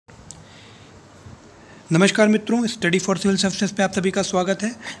नमस्कार मित्रों, study for civil services पे आप सभी का स्वागत है।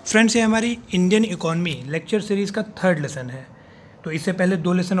 फ्रेंड्स, ये हमारी इंडियन इकोनॉमी लेक्चर सीरीज़ का 3rd लेसन है। तो इससे पहले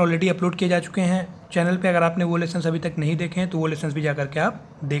 2 लेसन ऑलरेडी अपलोड किए जा चुके हैं चैनल पे। अगर आपने वो लेसन अभी तक नहीं देखे हैं तो वो लेसन भी जा करके आप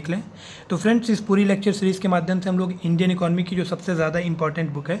देख लें। तो फ्रेंड्स, इस पूरी लेक्चर सीरीज़ के माध्यम से हम लोग इंडियन इकोनॉमी की जो सबसे ज़्यादा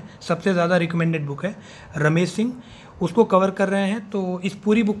इंपॉर्टेंट बुक है, सबसे ज़्यादा रिकमेंडेड बुक है रमेश सिंह, उसको कवर कर रहे हैं। तो इस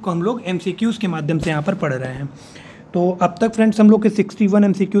पूरी बुक को हम लोग MCQs के माध्यम से यहाँ पर पढ़ रहे हैं। तो अब तक फ्रेंड्स हम लोग के 61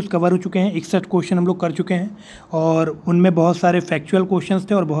 MCQs कवर हो चुके हैं, 61 क्वेश्चन हम लोग कर चुके हैं और उनमें बहुत सारे फैक्चुअल क्वेश्चंस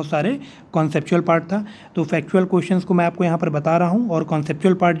थे और बहुत सारे कॉन्सेप्चुअल पार्ट था। तो फैक्चुअल क्वेश्चंस को मैं आपको यहाँ पर बता रहा हूँ और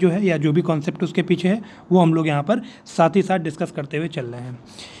कॉन्सेप्चुअल पार्ट जो है या जो भी कॉन्सेप्ट उसके पीछे है वो हम लोग यहाँ पर साथ ही साथ डिस्कस करते हुए चल रहे हैं।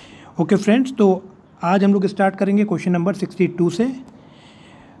 ओके फ्रेंड्स, तो आज हम लोग स्टार्ट करेंगे क्वेश्चन नंबर 62 से।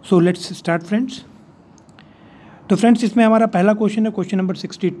 So let's start friends. तो फ्रेंड्स, इसमें हमारा पहला क्वेश्चन है question number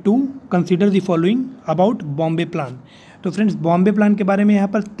 62, consider the following about Bombay plan. तो फ्रेंड्स, बॉम्बे प्लान के बारे में यहाँ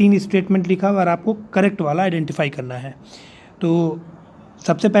पर 3 स्टेटमेंट लिखा हुआ और आपको करेक्ट वाला आइडेंटिफाई करना है। तो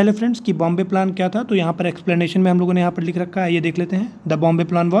सबसे पहले फ्रेंड्स कि बॉम्बे प्लान क्या था, तो यहाँ पर एक्सप्लेनेशन में हम लोगों ने यहाँ पर लिख रखा है, ये देख लेते हैं। The Bombay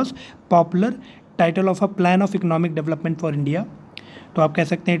plan was popular title of a plan of economic development for India. तो आप कह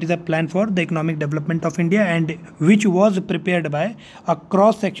सकते हैं it is a plan for the economic development of India and which was prepared by a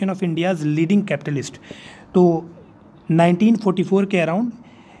cross section of India's leading capitalist. तो 1944 के around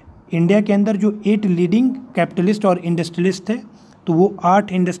India के अंदर जो 8 लीडिंग कैपिटलिस्ट और इंडस्ट्रियलिस्ट थे, तो वो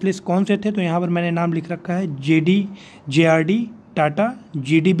 8 इंडस्ट्रियलिस्ट कौन से थे, तो यहाँ पर मैंने नाम लिख रखा है JRD टाटा,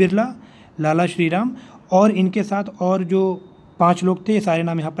 GD बिरला, लाला श्रीराम और इनके साथ और जो 5 लोग थे, ये सारे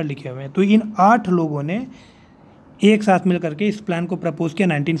नाम यहाँ पर लिखे हुए हैं। तो इन 8 लोगों ने एक साथ मिल करके इस प्लान को प्रपोज किया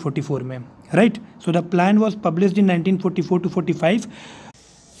 1944 में, right. So the plan was published in 1944 to 45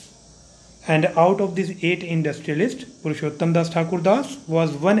 and out of these 8 industrialists, Purushottam Das Thakur Das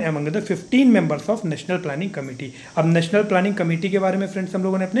was one among the 15 members of National Planning Committee। अब नेशनल प्लानिंग कमेटी के बारे में फ्रेंड्स हम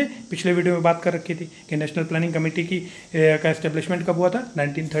लोगों ने अपने पिछले वीडियो में बात कर रखी थी कि नेशनल प्लानिंग कमेटी की का एस्टेब्लिशमेंट कब हुआ था,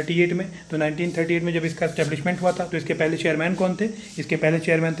 1938 में। तो 1938 में जब इसका एस्टेब्लिशमेंट हुआ था तो इसके पहले चेयरमैन कौन थे, इसके पहले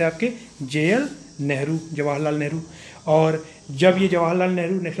चेयरमैन थे आपके JL नेहरू, जवाहरलाल नेहरू। और जब ये Jawaharlal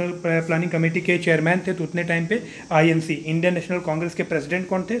Nehru national planning committee के चेयरमैन थे तो उतने टाइम पे INC इंडियन नेशनल कांग्रेस के प्रेसिडेंट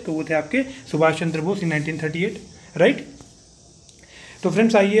कौन थे, तो वो थे आपके सुभाष चंद्र बोस इन 1938, राइट। तो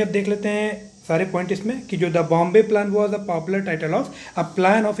फ्रेंड्स, आइए अब देख लेते हैं सारे पॉइंट इसमें कि जो the Bombay plan was a popular title of a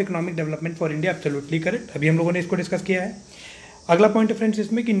plan of economic development for India. Absolutely correct, अभी हम लोगों ने इसको डिस्कस किया है। अगला पॉइंट है फ्रेंड्स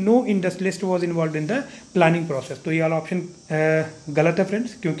इसमें कि no industrialist was involve in the planning process. तो ये वाला ऑप्शन गलत है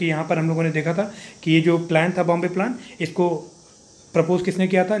फ्रेंड्स, क्योंकि यहाँ पर हम लोगों ने देखा था कि ये जो प्लान था बॉम्बे प्लान, इसको प्रपोज किसने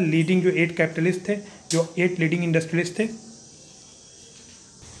किया था, लीडिंग जो 8 कैपिटलिस्ट थे, जो 8 लीडिंग इंडस्ट्रियलिस्ट थे।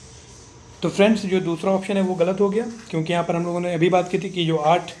 तो फ्रेंड्स, जो दूसरा ऑप्शन है वो गलत हो गया, क्योंकि यहाँ पर हम लोगों ने अभी बात की थी कि जो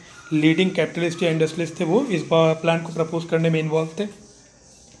 8 लीडिंग कैपिटलिस्ट या इंडस्ट्रियलिस्ट थे वो इस प्लान को प्रपोज करने में इन्वॉल्व थे।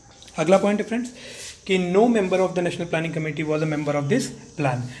 अगला पॉइंट है फ्रेंड्स कि no member of the national planning committee was a member of this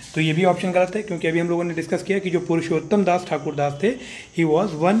plan. तो ये भी ऑप्शन गलत है, क्योंकि अभी हम लोगों ने डिस्कस किया कि जो पुरुषोत्तम दास ठाकुर दास थे, he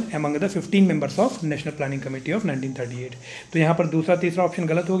was one among the 15 members of national planning committee of 1938। तो यहाँ पर दूसरा तीसरा ऑप्शन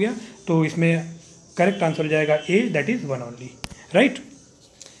गलत हो गया, तो इसमें करेक्ट आंसर हो जाएगा A, that is 1 only, right.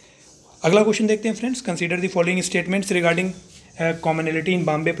 अगला क्वेश्चन देखते हैं friends. Consider the following statements regarding commonality in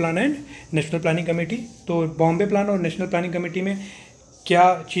Bombay plan and national planning committee. तो बॉम्बे प्लान और नेशनल प्लानिंग कमेटी में क्या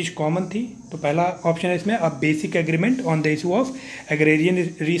चीज़ कॉमन थी, तो पहला ऑप्शन है इसमें a basic agreement on the issue of agrarian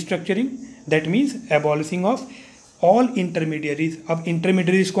restructuring, that means abolishing of all intermediaries. अब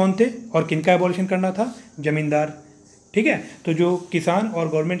इंटरमीडियरीज कौन थे और किनका एबॉलिशन करना था, जमींदार, ठीक है। तो जो किसान और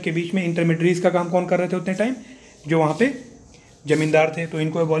गवर्नमेंट के बीच में इंटरमीडियरीज का काम कौन कर रहे थे उतने टाइम, जो वहाँ पे जमींदार थे, तो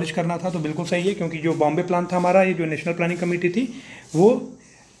इनको एबॉलिश करना था। तो बिल्कुल सही है, क्योंकि जो बॉम्बे प्लान था हमारा, ये जो नेशनल प्लानिंग कमेटी थी, वो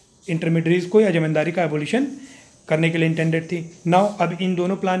इंटरमीडियरीज को या जमींदारी का एबॉलिशन करने के लिए इंटेंडेड थी। नाउ अब इन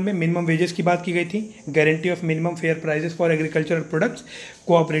दोनों प्लान में मिनिमम वेजेस की बात की गई थी, guarantee of minimum fair prices for agricultural products,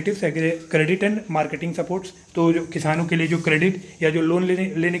 cooperatives, credit and marketing supports. तो जो किसानों के लिए जो क्रेडिट या जो लोन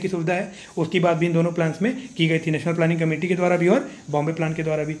लेने की सुविधा है, उसकी बात भी इन दोनों प्लान्स में की गई थी, नेशनल प्लानिंग कमेटी के द्वारा भी और बॉम्बे प्लान के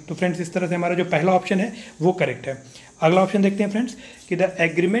द्वारा भी। तो फ्रेंड्स, इस तरह से हमारा जो पहला ऑप्शन है वो करेक्ट है। अगला ऑप्शन देखते हैं फ्रेंड्स कि the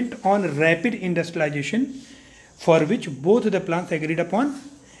agreement on rapid industrialisation for which both the plans agreed upon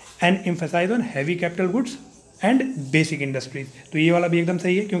and emphasise on heavy capital goods and basic industries. तो ये वाला भी एकदम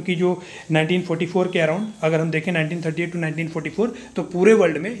सही है, क्योंकि जो 1944 के अराउंड अगर हम देखें 1938 to 1944, तो पूरे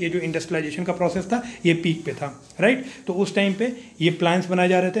वर्ल्ड में ये जो इंडस्ट्रियलाइजेशन का प्रोसेस था ये पीक पे था, राइट। तो उस टाइम पे ये प्लान्स बनाए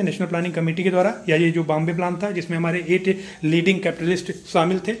जा रहे थे नेशनल प्लानिंग कमेटी के द्वारा, या ये जो बॉम्बे प्लान था जिसमें हमारे 8 लीडिंग कैपिटलिस्ट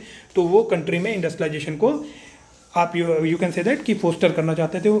शामिल थे, तो वो कंट्री में इंडस्ट्रियलाइजेशन को आप यू कैन से दैट कि फोस्टर करना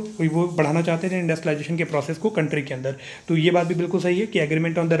चाहते थे, वो बढ़ाना चाहते थे इंडस्ट्रियलाइजेशन के प्रोसेस को कंट्री के अंदर। तो ये बात भी बिल्कुल सही है कि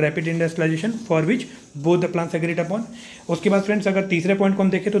agreement on the rapid industrialisation for which both the plans agreed upon. उसके बाद फ्रेंड्स अगर तीसरे पॉइंट को हम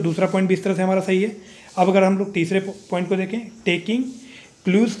देखें तो दूसरा पॉइंट भी इस तरह से हमारा सही है। अब अगर हम लोग तीसरे पॉइंट को देखें, taking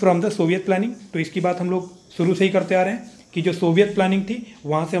clues from the Soviet planning, तो इसकी बात हम लोग शुरू से ही करते आ रहे हैं कि जो सोवियत प्लानिंग थी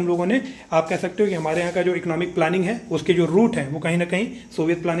वहाँ से हम लोगों ने, आप कह सकते हो कि हमारे यहाँ का जो इकोनॉमिक प्लानिंग है उसके जो रूट हैं वो कहीं ना कहीं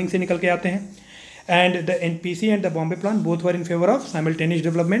सोवियत प्लानिंग से निकल के आते हैं। And the NPC and the Bombay Plan both were in favor of simultaneous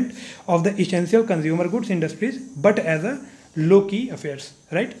development of the essential consumer goods industries, but as a low-key affairs,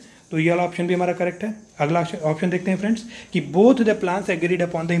 right? तो ये वाला ऑप्शन भी हमारा करेक्ट है। अगला ऑप्शन देखते हैं फ्रेंड्स कि both the plans agreed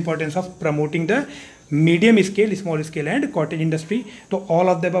upon the importance of promoting the medium scale, small scale and cottage industry. तो all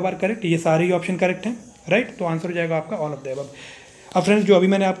of the above are correct, ये सारे ही ऑप्शन करेक्ट हैं, राइट? तो आंसर हो जाएगा आपका ऑल ऑफ द अबव। अब friends जो अभी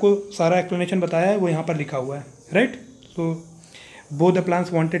मैंने आपको सारा एक्सप्लेनेशन बताया है वो यहाँ पर लिखा हुआ है, राइट? तो both the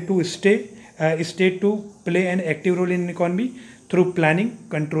plans wanted to state to play an active role in economy through planning,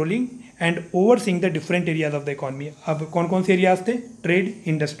 controlling and overseeing the different areas of the economy. अब कौन कौन से एरियाज थे? Trade,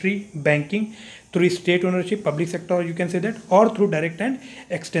 industry, banking, through state ownership, public sector, you can say that, or through direct and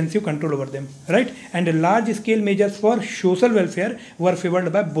extensive control over them, right? And large scale measures for social welfare were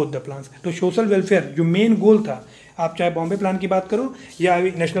favored by both the plans. तो social welfare जो main goal था, आप चाहे Bombay plan की बात करो या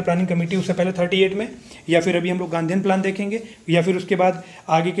अभी नेशनल प्लानिंग कमेटी उससे पहले 38 में, या फिर अभी हम लोग गांधीयन प्लान देखेंगे, या फिर उसके बाद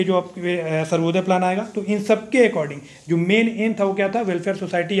आगे के जो आपके सर्वोदय प्लान आएगा, तो इन सब के अकॉर्डिंग जो मेन एम था वो क्या था? वेलफेयर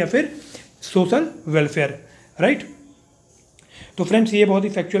सोसाइटी या फिर सोशल वेलफेयर, राइट? तो फ्रेंड्स ये बहुत ही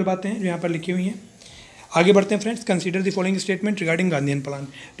फैक्चुअल बातें हैं जो यहाँ पर लिखी हुई हैं। आगे बढ़ते हैं friends. Consider the following statement regarding Gandhian plan.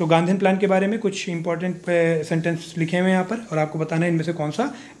 तो गांधीयन प्लान के बारे में कुछ इंपॉर्टेंट सेंटेंस लिखे हुए हैं यहाँ पर और आपको बताना है इनमें से कौन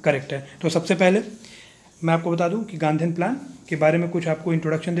सा करेक्ट है। तो सबसे पहले मैं आपको बता दूं कि गांधीयन प्लान के बारे में कुछ आपको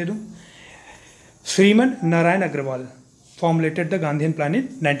इंट्रोडक्शन दे दूं। Shriman Narayan Agarwal formulated the Gandhian plan in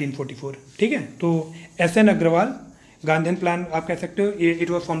 1944, ठीक है? तो एस.एन. अग्रवाल, गांधीयन प्लान आप कह सकते हो, it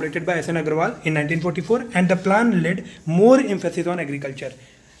was formulated bye SN. Agarwal in 1944 and the plan lead more emphasis on agriculture,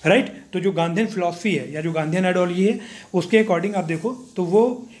 right? तो जो गांधीयन फिलॉसफी है या जो गांधीयन आइडियोलॉजी है उसके अकॉर्डिंग आप देखो तो वो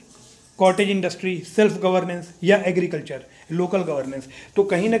कॉटेज इंडस्ट्री, सेल्फ गवर्नेंस या एग्रीकल्चर, लोकल गवर्नेंस, तो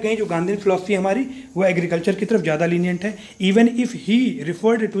कहीं ना कहीं जो गांधीयन फिलॉसफी हमारी वो एग्रीकल्चर की तरफ ज़्यादा लीनियंट है। Even if he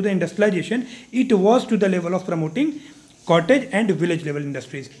referred to the industrialisation it was to the level of promoting cottage and village level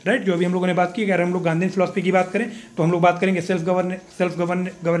industries, right? जो अभी हम लोगों ने बात की, अगर हम लोग गांधीयन फिलॉसफी की बात करें तो हम लोग बात करेंगे सेल्फ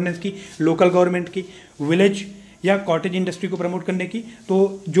गवर्नेंस की, लोकल गवर्नमेंट की, विलेज या कॉटेज इंडस्ट्री को प्रमोट करने की।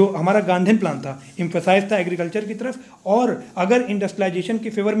 तो जो हमारा गांधीयन प्लान था इम्फेसाइज था एग्रीकल्चर की तरफ, और अगर इंडस्ट्रियलाइजेशन के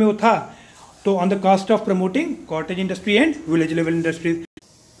फेवर में वो था तो on the cast of promoting cottage industry and village level industries,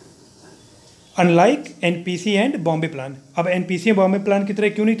 unlike NPC and Bombay plan. अब एनपीसी एंड बॉम्बे प्लान की तरह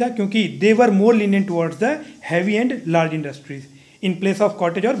क्यों नहीं था? क्योंकि दे वर मोर lenient towards the heavy and large industries in place of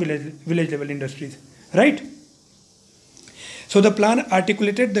cottage और village level industries, right? So the plan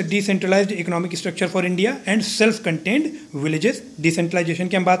articulated the decentralized economic structure for India and self-contained villages. Decentralization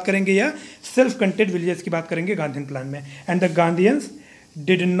की हम बात करेंगे या self-contained villages की बात करेंगे Gandhian plan में। And the Gandhians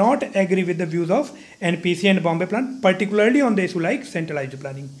did not agree with the views of NPC and Bombay plan, particularly on the issue like centralized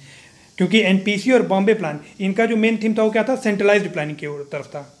planning. क्योंकि NPC और बॉम्बे प्लान इनका जो मेन थीम था वो क्या था? सेंट्रलाइज्ड प्लानिंग की तरफ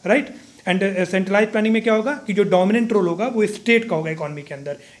था, राइट? एंड सेंट्रलाइज्ड प्लानिंग में क्या होगा कि जो डोमिनेंट रोल होगा वो स्टेट का होगा इकोनॉमी के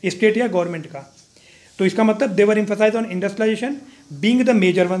अंदर, स्टेट या गवर्नमेंट का। तो इसका मतलब देवर emphasise on industrialisation being the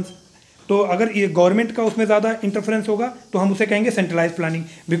major once. तो अगर ये गवर्नमेंट का उसमें ज़्यादा इंटरफेरेंस होगा तो हम उसे कहेंगे सेंट्रलाइज प्लानिंग।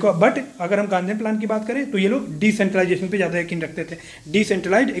 बिकॉज बट अगर हम गांधीयन प्लान की बात करें तो ये लोग डिसेंट्रलाइजेशन पे ज़्यादा यकीन रखते थे।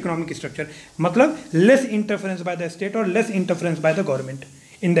 डिसेंट्रलाइज्ड इकोनॉमिक स्ट्रक्चर मतलब less interference by the state और less interference by the government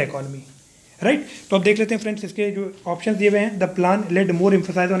in the economy, right? तो अब देख लेते हैं फ्रेंड्स इसके जो ऑप्शन दिए हुए हैं। The plan lead more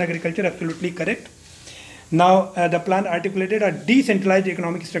emphasise on agriculture, absolutely correct. Now the plan articulated a decentralized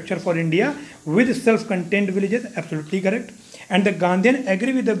economic structure for India with self-contained villages, absolutely correct. And the Gandhian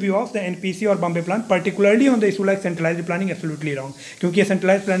agree with the view of the NPC or Bombay plan, particularly on the issue like centralized planning, absolutely wrong. क्योंकि ये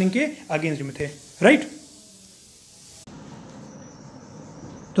centralized planning के against में थे, right?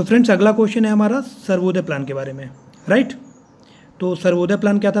 तो friends अगला question है हमारा Sarvodaya plan के बारे में, राइट? तो सर्वोदय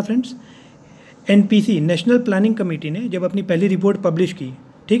प्लान क्या था friends? NPC national planning committee ने जब अपनी पहली रिपोर्ट पब्लिश की,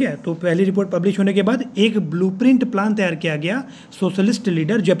 ठीक है, तो पहली रिपोर्ट पब्लिश होने के बाद एक ब्लूप्रिंट प्लान तैयार किया गया सोशलिस्ट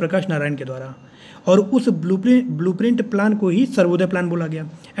लीडर जयप्रकाश नारायण के द्वारा, और उस ब्लूप्रिंट प्लान को ही सर्वोदय प्लान बोला गया,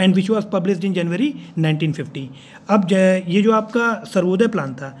 and which was published in जनवरी 1950। अब ये जो आपका सर्वोदय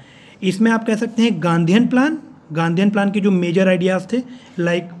प्लान था इसमें आप कह सकते हैं गांधीयन प्लान के जो मेजर आइडियाज़ थे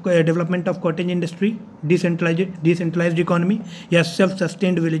like development of cottage industry, decentralised economy या सेल्फ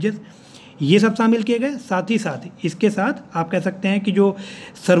सस्टेन्ड विलेजेस, ये सब शामिल किए गए। साथ ही साथ इसके साथ आप कह सकते हैं कि जो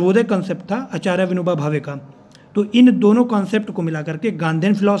सर्वोदय कंसेप्ट था आचार्य विनोबा भावे का, तो इन दोनों कॉन्सेप्ट को मिला करके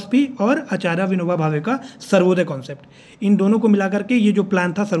गांधीयन फिलॉसफी और आचार्य विनोबा भावे का सर्वोदय कॉन्सेप्ट, इन दोनों को मिला करके ये जो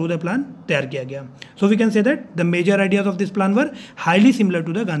प्लान था सर्वोदय प्लान तैयार किया गया। So we can say that the major ideas of this plan were highly similar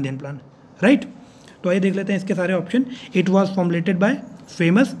to the Gandhian plan, right. तो आइए देख लेते हैं इसके सारे option. It was formulated bye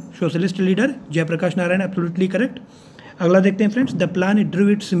famous socialist leader Jayaprakash Narayan, absolutely correct. अगला देखते हैं friends, the plan Drew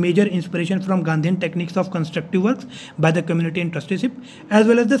it's major inspiration from Gandhian techniques of constructive works by the community in trusteeship as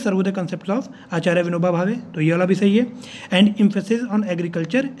well as the Sarvodaya concept of आचार्य विनोबा भावे, तो ये वाला भी सही है। And emphasis on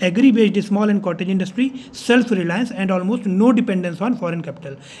agriculture, agree based small and cottage industry, self reliance and almost no dependence on foreign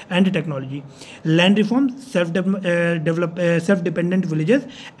capital and technology, land reform, self dependent villages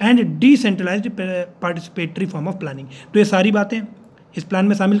and decentralised participatory form of planning. तो ये सारी बातें इस plan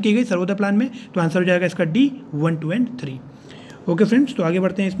में शामिल की गई Sarvodaya plan में, तो आंसर हो जाएगा इसका डी 1, 2 एंड 3। ओके फ्रेंड्स, तो आगे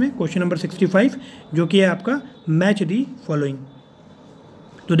बढ़ते हैं इसमें क्वेश्चन नंबर 65 जो कि है आपका मैच दी फॉलोइंग।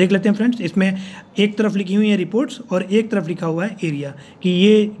 तो देख लेते हैं फ्रेंड्स, इसमें एक तरफ लिखी हुई है रिपोर्ट्स और एक तरफ लिखा हुआ है एरिया, कि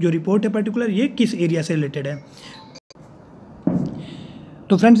ये जो रिपोर्ट है पर्टिकुलर ये किस एरिया से रिलेटेड है।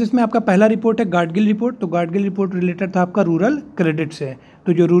 तो फ्रेंड्स इसमें आपका पहला रिपोर्ट है गाडगिल रिपोर्ट। तो गाडगिल रिपोर्ट रिलेटेड था आपका रूरल क्रेडिट से।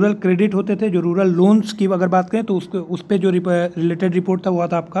 तो जो रूरल क्रेडिट होते थे, जो रूरल लोन्स की अगर बात करें तो उस पर जो रिलेटेड रिपोर्ट था वो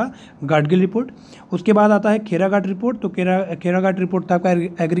था आपका गाडगिल रिपोर्ट। उसके बाद आता है खेराघाट रिपोर्ट। तो खेराघाट रिपोर्ट था आपका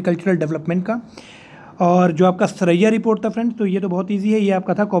एग्रीकल्चरल डेवलपमेंट का। और जो आपका सरैया रिपोर्ट था फ्रेंड्स, तो ये तो बहुत ईजी है, ये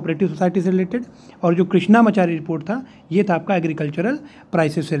आपका था कोऑपरेटिव सोसाइटी से रिलेटेड। और जो कृष्णामाचारी रिपोर्ट था ये था आपका एग्रीकल्चरल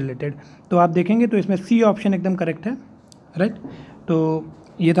प्राइसेस से रिलेटेड। तो आप देखेंगे तो इसमें सी ऑप्शन एकदम करेक्ट है, राइट। तो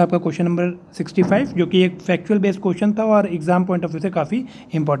ये था आपका क्वेश्चन नंबर 65 जो कि एक फैक्चुअल बेस्ड क्वेश्चन था और एग्जाम पॉइंट ऑफ व्यू से काफ़ी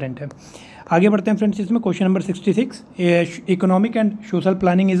इंपॉर्टेंट है। आगे बढ़ते हैं फ्रेंड्स, इसमें question number 66, economic and social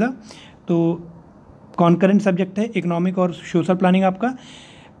planning is तो कॉन्करेंट सब्जेक्ट है इकोनॉमिक और सोशल प्लानिंग आपका।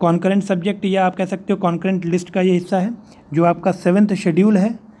 कॉन्करेंट सब्जेक्ट या आप कह सकते हो कॉन्करेंट लिस्ट का ये हिस्सा है जो आपका 7th शेड्यूल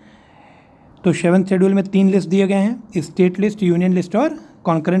है। तो 7th शेड्यूल में 3 लिस्ट दिए गए हैं, स्टेट लिस्ट, यूनियन लिस्ट और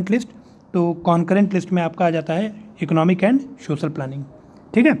कॉन्करेंट लिस्ट। तो कॉन्करेंट लिस्ट में आपका आ जाता है इकोनॉमिक एंड सोशल प्लानिंग,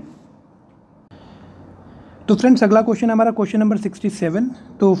 ठीक है। तो फ्रेंड्स अगला क्वेश्चन हमारा क्वेश्चन नंबर 67।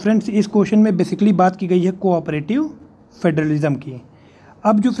 तो फ्रेंड्स इस क्वेश्चन में बेसिकली बात की गई है कोऑपरेटिव फेडरलिज्म की।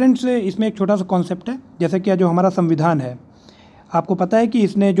 अब जो फ्रेंड्स इसमें एक छोटा सा कॉन्सेप्ट है, जैसे कि जो हमारा संविधान है, आपको पता है कि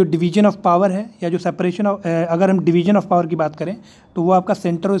इसने जो डिवीजन ऑफ पावर है या जो सेपरेशन ऑफ, अगर हम डिवीजन ऑफ पावर की बात करें तो वो आपका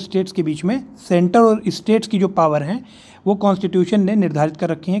सेंटर और स्टेट्स के बीच में, सेंटर और स्टेट्स की जो पावर हैं वो कॉन्स्टिट्यूशन ने निर्धारित कर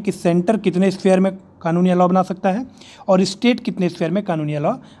रखी हैं कि सेंटर कितने स्फेयर में कानूनी लॉ बना सकता है और स्टेट कितने स्फेयर में कानूनी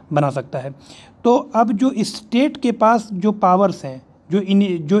लॉ बना सकता है। तो अब जो स्टेट के पास जो पावर्स हैं,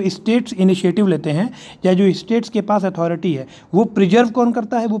 जो स्टेट्स इनिशिएटिव लेते हैं या जो स्टेट्स के पास अथॉरिटी है, वो प्रिजर्व कौन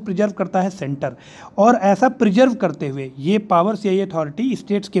करता है? वो प्रिजर्व करता है सेंटर। और ऐसा प्रिजर्व करते हुए ये पावर्स या ये अथॉरिटी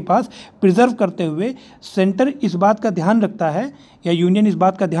स्टेट्स के पास प्रिजर्व करते हुए सेंटर इस बात का ध्यान रखता है या यूनियन इस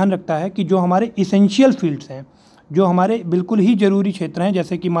बात का ध्यान रखता है कि जो हमारे इसेंशियल फील्ड्स हैं, जो हमारे बिल्कुल ही ज़रूरी क्षेत्र हैं,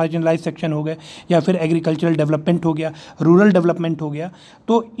 जैसे कि मार्जिनलाइज सेक्शन हो गए या फिर एग्रीकल्चरल डेवलपमेंट हो गया, रूरल डेवलपमेंट हो गया,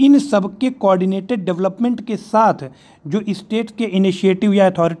 तो इन सब के कोऑर्डिनेटेड डेवलपमेंट के साथ जो स्टेट के इनिशिएटिव या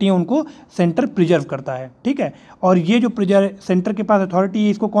अथॉरिटी हैं उनको सेंटर प्रिजर्व करता है, ठीक है। और ये जो सेंटर के पास अथॉरिटी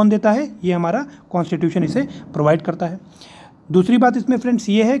है इसको कौन देता है? ये हमारा कॉन्स्टिट्यूशन इसे प्रोवाइड करता है। दूसरी बात इसमें फ्रेंड्स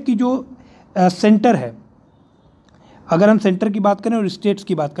ये है कि जो सेंटर है, अगर हम सेंटर की बात करें और स्टेट्स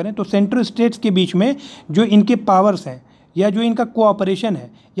की बात करें तो सेंटर और स्टेट्स के बीच में जो इनके पावर्स हैं या जो इनका कोऑपरेशन है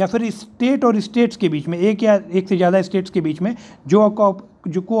या फिर स्टेट और स्टेट्स के बीच में, एक या एक से ज़्यादा स्टेट्स के बीच में जो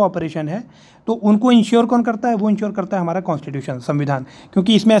कोऑपरेशन है, तो उनको इंश्योर कौन करता है? वो इंश्योर करता है हमारा कॉन्स्टिट्यूशन, संविधान,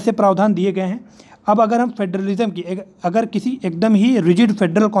 क्योंकि इसमें ऐसे प्रावधान दिए गए हैं। अब अगर हम फेडरलिज्म की अगर किसी एकदम ही रिजिड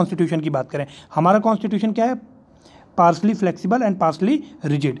फेडरल कॉन्स्टिट्यूशन की बात करें, हमारा कॉन्स्टिट्यूशन क्या है? Partially flexible and partially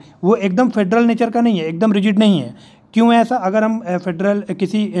rigid. वो एकदम फेडरल नेचर का नहीं है, एकदम रिजिड नहीं है। क्यों है ऐसा? अगर हम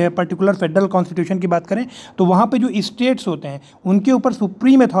किसी पर्टिकुलर फेडरल कॉन्स्टिट्यूशन की बात करें तो वहाँ पे जो स्टेट्स होते हैं उनके ऊपर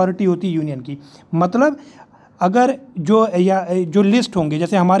सुप्रीम अथॉरिटी होती है यूनियन की। मतलब अगर जो लिस्ट होंगे,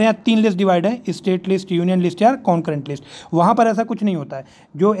 जैसे हमारे यहाँ 3 लिस्ट डिवाइड है, स्टेट लिस्ट, यूनियन लिस्ट या कॉन्करेंट लिस्ट, वहाँ पर ऐसा कुछ नहीं होता है।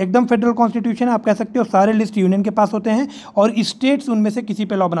 जो एकदम फेडरल कॉन्स्टिट्यूशन है, आप कह सकते हो सारे लिस्ट यूनियन के पास होते हैं और स्टेट्स उनमें से किसी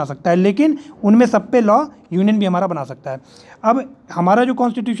पे लॉ बना सकता है, लेकिन उनमें सब पे लॉ यूनियन भी हमारा बना सकता है। अब हमारा जो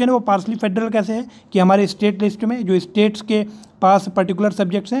कॉन्स्टिट्यूशन है वो पार्शली फेडरल कैसे है कि हमारे स्टेट लिस्ट में जो स्टेट्स के पास पर्टिकुलर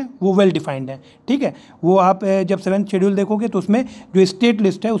सब्जेक्ट्स हैं वो वेल डिफाइंड हैं, ठीक है। वो आप जब 7th शेड्यूल देखोगे तो उसमें जो स्टेट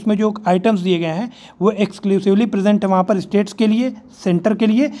लिस्ट है उसमें जो आइटम्स दिए गए हैं वो एक्सक्लूसिवली प्रेजेंट है वहाँ पर स्टेट्स के लिए, सेंटर के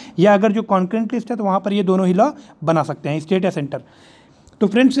लिए, या अगर जो कॉन्करेंट लिस्ट है तो वहाँ पर ये दोनों ही लॉ बना सकते हैं, स्टेट या सेंटर। तो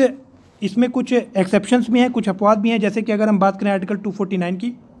फ्रेंड्स इसमें कुछ एक्सेप्शंस भी हैं, कुछ अपवाद भी हैं, जैसे कि अगर हम बात करें आर्टिकल 249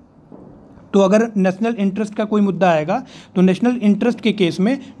 की, तो अगर नेशनल इंटरेस्ट का कोई मुद्दा आएगा तो नेशनल इंटरेस्ट के केस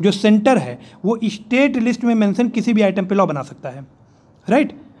में जो सेंटर है वो स्टेट लिस्ट में मेंशन किसी भी आइटम पे लॉ बना सकता है,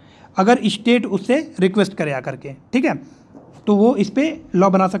 राइट। अगर स्टेट उससे रिक्वेस्ट करे आकर के, ठीक है, तो वो इस पे लॉ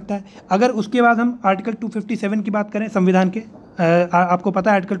बना सकता है। अगर उसके बाद हम आर्टिकल 257 की बात करें संविधान के, आपको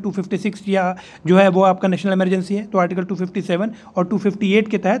पता है आर्टिकल 256 या जो है वो आपका नेशनल इमरजेंसी है, तो आर्टिकल 257 और 258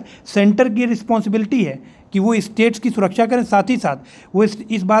 के तहत सेंटर की रिस्पॉन्सिबिलिटी है कि वो स्टेट्स की सुरक्षा करें, साथ ही साथ वो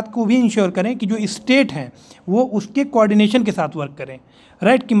इस बात को भी इंश्योर करें कि जो स्टेट हैं वो उसके कोऑर्डिनेशन के साथ वर्क करें,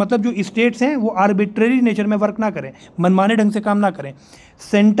 राइट, कि मतलब जो स्टेट्स हैं वो आर्बिट्रेरी नेचर में वर्क ना करें, मनमाने ढंग से काम ना करें।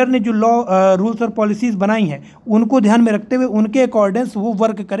 सेंटर ने जो लॉ रूल्स और पॉलिसीज़ बनाई हैं उनको ध्यान में रखते हुए उनके अकॉर्डेंस वो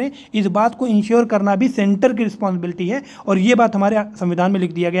वर्क करें, इस बात को इंश्योर करना भी सेंटर की रिस्पॉन्सिबिलिटी है, और ये बात हमारे संविधान में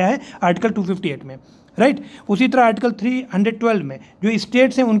लिख दिया गया है आर्टिकल 258 में, राइट। उसी तरह आर्टिकल 312 में जो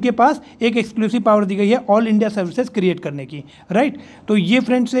स्टेट्स हैं उनके पास एक एक्सक्लूसिव पावर दी गई है ऑल इंडिया सर्विसेज क्रिएट करने की, राइट। तो ये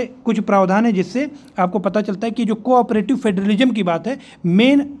फ्रेंड्स से कुछ प्रावधान है जिससे आपको पता चलता है कि जो कोऑपरेटिव फेडरलिज्म की बात है,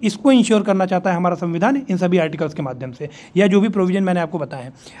 मेन इसको इंश्योर करना चाहता है हमारा संविधान इन सभी आर्टिकल्स के माध्यम से, या जो भी प्रोविजन मैंने आपको बताया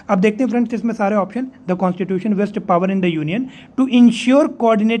है। अब देखते हैं फ्रेंड्स इसमें सारे option. The constitution waste power in the union to ensure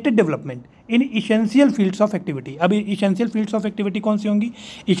coordinated development in essential fields of activity. अब इसेंशियल फील्ड्स ऑफ एक्टिविटी कौन सी होंगी?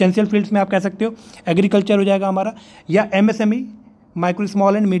 इसेंशियल फील्ड्स में आप कह सकते हो एग्रीकल्चर हो जाएगा हमारा, या MSME, micro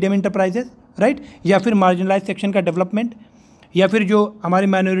small and medium enterprises, right, या फिर मार्जिनलाइज सेक्शन का डेवलपमेंट, या फिर जो हमारी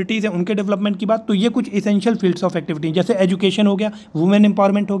माइनॉरिटीज़ हैं उनके डेवलपमेंट की बात। तो ये कुछ इसेंशियल फील्ड्स ऑफ एक्टिविटी, जैसे एजुकेशन हो गया, वुमेन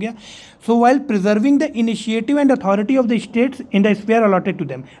एम्पावरमेंट हो गया। So while preserving the initiative and authority of the states in the sphere allotted to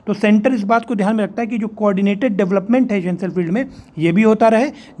them, तो सेंटर इस बात को ध्यान में रखता है कि जो कोऑर्डिनेटेड डेवलपमेंट है इसेंशियल फील्ड में, ये भी होता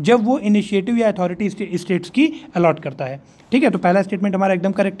रहे जब वो इनिशिएटिव या अथॉरिटी स्टेट्स की अलॉट करता है, ठीक है। तो पहला स्टेटमेंट हमारा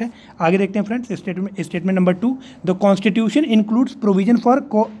एकदम करेक्ट है। आगे देखते हैं friends statement number 2, the constitution includes provision for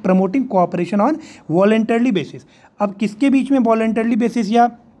promoting cooperation on voluntarily basis. अब किसके बीच में वॉलंटरली बेसिस, या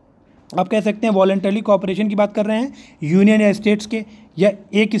आप कह सकते हैं वॉलंटरली कोऑपरेशन की बात कर रहे हैं, यूनियन या स्टेट्स के, या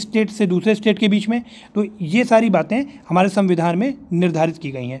एक स्टेट से दूसरे स्टेट के बीच में। तो ये सारी बातें हमारे संविधान में निर्धारित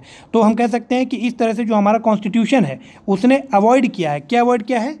की गई हैं। तो हम कह सकते हैं कि इस तरह से जो हमारा कॉन्स्टिट्यूशन है उसने अवॉइड किया है, क्या अवॉइड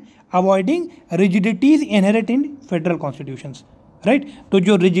किया है? अवॉइडिंग रिजिडिटीज इनहेरेंट इन फेडरल कॉन्स्टिट्यूशंस, राइट। तो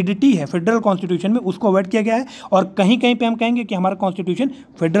जो रिजिडिटी है फेडरल कॉन्स्टिट्यूशन में उसको अवॉइड किया गया है, और कहीं कहीं पे हम कहेंगे कि हमारा कॉन्स्टिट्यूशन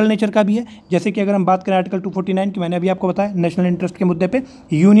फेडरल नेचर का भी है। जैसे कि अगर हम बात करें आर्टिकल 249 की, मैंने अभी आपको बताया नेशनल इंटरेस्ट के मुद्दे पे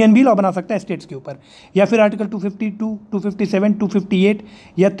यूनियन भी लॉ बना सकता है स्टेट्स के ऊपर, या फिर आर्टिकल 252, 257, 258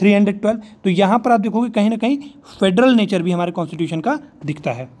 या 312। तो यहाँ पर आप देखोगे कहीं ना कहीं फेडरल नेचर भी हमारे कॉन्स्टिट्यूशन का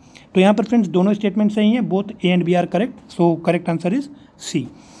दिखता है। तो यहाँ पर फ्रेंड्स दोनों स्टेटमेंट सही हैं, both A and B are correct, so correct answer is सी।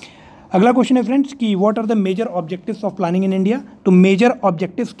 अगला क्वेश्चन है फ्रेंड्स कि what are the major objectives of planning in India. तो मेजर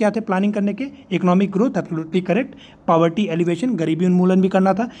ऑब्जेक्टिव्स क्या थे प्लानिंग करने के? Economic growth, absolutely correct, poverty elevation, गरीबी उन्मूलन भी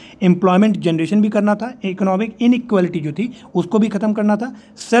करना था, एम्प्लॉयमेंट जनरेशन भी करना था, इकोनॉमिक इनइक्वालिटी जो थी उसको भी खत्म करना था,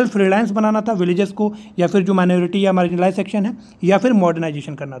 सेल्फ रिलायंस बनाना था विलेजेस को, या फिर जो माइनॉरिटी या मार्जिनलाइज सेक्शन है, या फिर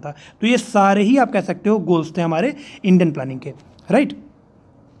मॉडर्नाइजेशन करना था। तो ये सारे ही आप कह सकते हो गोल्स थे हमारे इंडियन प्लानिंग के, राइट।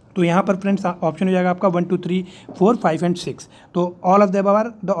 तो यहाँ पर फ्रेंड्स ऑप्शन हो जाएगा आपका 1, 2, 3, 4, 5 एंड 6। तो all of the above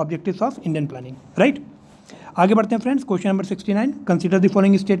are the objectives of Indian planning, right. आगे बढ़ते हैं friends, question number 69, consider the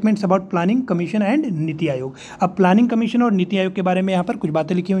following statements about planning commission and NITI Aayog. अब प्लानिंग कमीशन और नीति आयोग के बारे में यहाँ पर कुछ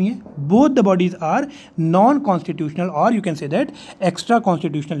बातें लिखी हुई हैं। Both the bodies are non constitutional और you can say that extra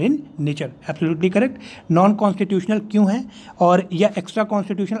constitutional in nature, absolutely correct. Non constitutional क्यों है और या एक्स्ट्रा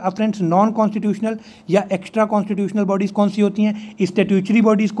कॉन्स्टिट्यूशनल? अब फ्रेंड्स नॉन कॉन्स्टिट्यूशनल या एक्स्ट्रा कॉन्स्टिट्यूशनल बॉडीज़ कौन सी होती हैं, स्टैट्यूटरी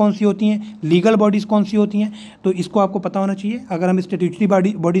बॉडीज़ कौन सी होती हैं, लीगल बॉडीज़ कौन सी होती हैं, तो इसको आपको पता होना चाहिए। अगर हम स्टैट्यूटरी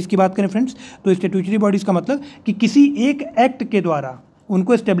बॉडीज़ की बात करें फ्रेंड्स, तो स्टैट्यूटरी बॉडीज़ का मतलब कि किसी एक एक्ट के द्वारा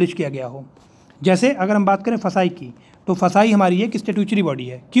उनको एस्टेब्लिश किया गया हो। जैसे अगर हम बात करें फसाई की, तो फसाई हमारी एक स्टैट्यूटरी बॉडी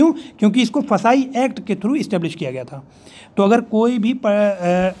है। क्यों? क्योंकि इसको फसाई एक्ट के थ्रू इस्टेब्लिश किया गया था। तो अगर कोई भी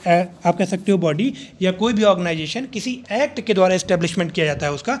आप कह सकते हो बॉडी या कोई भी ऑर्गेनाइजेशन किसी एक्ट के द्वारा इस्टेब्लिशमेंट किया जाता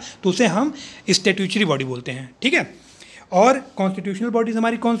है उसका, तो उसे हम स्टैट्यूटरी बॉडी बोलते हैं, ठीक है। और कॉन्स्टिट्यूशनल बॉडीज़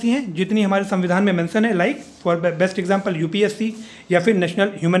हमारी कौन सी हैं, जितनी हमारे संविधान में मेंशन है, like for best example UPSC या फिर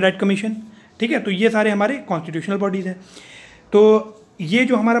नेशनल ह्यूमन राइट कमीशन, ठीक है। तो ये सारे हमारे कॉन्स्टिट्यूशनल बॉडीज़ हैं। तो ये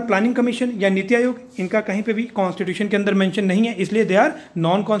जो हमारा प्लानिंग कमीशन या नीति आयोग, इनका कहीं पे भी कॉन्स्टिट्यूशन के अंदर मेंशन नहीं है, इसलिए they are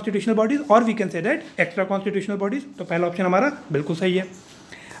non constitutional bodies और we can say that extra constitutional bodies. तो पहला ऑप्शन हमारा बिल्कुल सही है।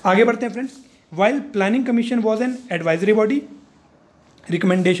 आगे बढ़ते हैं friends, while planning commission was an advisory body,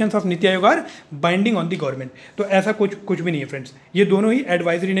 recommendations of NITI Aayog are binding on the government. तो ऐसा कुछ भी नहीं है फ्रेंड्स, ये दोनों ही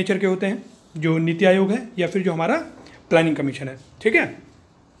एडवाइजरी नेचर के होते हैं, जो नीति आयोग है या फिर जो हमारा प्लानिंग कमीशन है, ठीक है।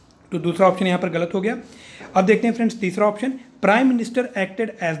 तो दूसरा ऑप्शन यहाँ पर गलत हो गया। अब देखते हैं फ्रेंड्स तीसरा option, prime minister acted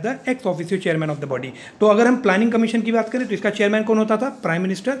as the ex officio chairman of the body. तो अगर हम प्लानिंग कमीशन की बात करें तो इसका चेयरमैन कौन होता था? Prime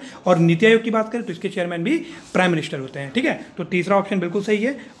minister. और नीति आयोग की बात करें तो इसके चेयरमैन भी प्राइम मिनिस्टर होते हैं, ठीक है। तो तीसरा ऑप्शन बिल्कुल सही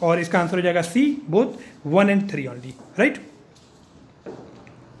है और इसका आंसर हो जाएगा सी, बोथ 1 and 3 ओनली, राइट।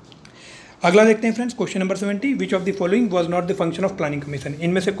 अगला देखते हैं friends, question number 70, which of the following was not the function of planning commission.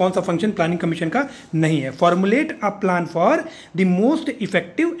 इनमें से कौन सा फंक्शन प्लानिंग कमीशन का नहीं है? Formulate a plan for the most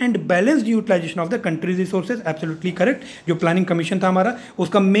effective and balanced utilisation of the countries resources. Absolutely correct. जो planning commission था हमारा,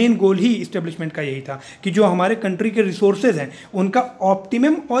 उसका मेन गोल ही इस्टेब्लिशमेंट का यही था कि जो हमारे कंट्री के रिसोर्सेज हैं उनका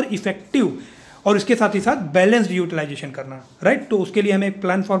ऑप्टिमम और इफेक्टिव और इसके साथ ही साथ बैलेंस्ड यूटिलाइजेशन करना, राइट। तो उसके लिए हमें एक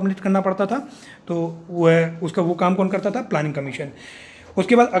प्लान फॉर्मुलेट करना पड़ता था, तो उसका वो काम कौन करता था? Planning commission.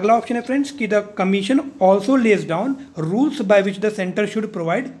 उसके बाद अगला ऑप्शन है फ्रेंड्स कि the commission also lays down rules by which the centre should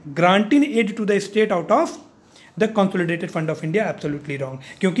provide granting add to the state out of the consolidated fund of India. Absolutely wrong,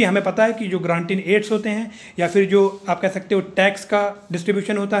 क्योंकि हमें पता है कि जो ग्रांटिंग एड्स होते हैं या फिर जो आप कह सकते हो टैक्स का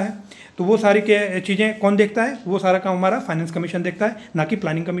डिस्ट्रीब्यूशन होता है, तो वो सारी चीज़ें कौन देखता है? वो सारा काम हमारा फाइनेंस कमीशन देखता है, ना कि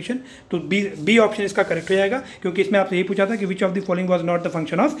प्लानिंग कमीशन। तो बी ऑप्शन इसका करेक्ट हो जाएगा, क्योंकि इसमें आपसे यही पूछा था कि which of the following was not the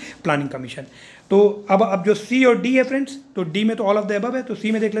function of planning commission. तो अब जो सी और डी है फ्रेंड्स, तो डी में तो ऑल ऑफ द अबव है, तो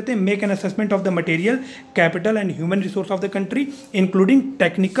सी में देख लेते हैं, make an assessment of the material, capital and human resource of the country including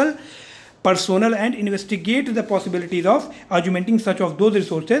technical, personal and investigate the possibilities of augmenting such of those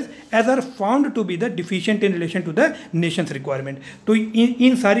resources as are found to be the deficient in relation to the nation's requirement। तो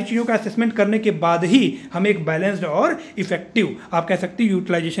इन सारी चीज़ों का assessment करने के बाद ही हम एक balanced और इफेक्टिव, आप कह सकते हैं,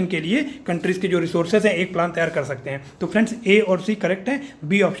 यूटिलाइजेशन के लिए कंट्रीज के जो रिसोर्सेज हैं एक प्लान तैयार कर सकते हैं। तो फ्रेंड्स ए और सी करेक्ट है,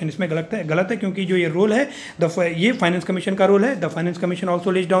 बी ऑप्शन इसमें गलत है, क्योंकि जो ये रोल है ये फाइनेंस कमीशन का रोल है। The finance commission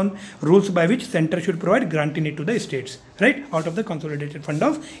also lays down rules by which centre should provide granting it to the states, right, out of the consolidated fund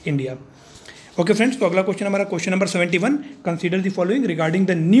of India. Okay friends, तो अगला question हमारा question number 71, consider the following regarding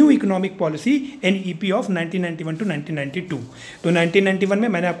the new economic policy NEP of 1991 to 1992। तो 1991 में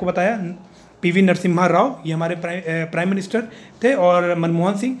मैंने आपको बताया PV Narasimha Rao ये हमारे प्राइम मिनिस्टर थे और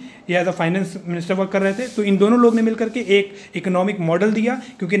मनमोहन सिंह ये as a finance minister work कर रहे थे। तो इन दोनों लोग ने मिलकर के एक इकोनॉमिक मॉडल दिया,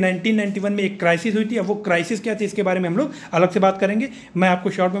 क्योंकि 1991 में एक क्राइसिस हुई थी। अब वो क्राइसिस क्या थी इसके बारे में हम लोग अलग से बात करेंगे। मैं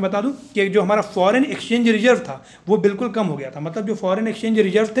आपको शॉर्ट में बता दूं कि जो हमारा फॉरेन एक्सचेंज रिजर्व था वो बिल्कुल कम हो गया था। मतलब जो फॉरेन एक्सचेंज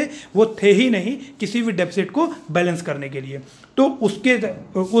रिजर्व थे वो थे ही नहीं किसी भी डेफिसिट को बैलेंस करने के लिए। तो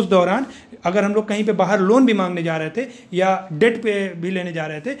उस दौरान अगर हम लोग कहीं पे बाहर लोन भी मांगने जा रहे थे या डेट पे भी लेने जा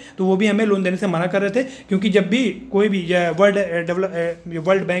रहे थे तो वो भी हमें लोन देने से मना कर रहे थे, क्योंकि जब भी कोई भी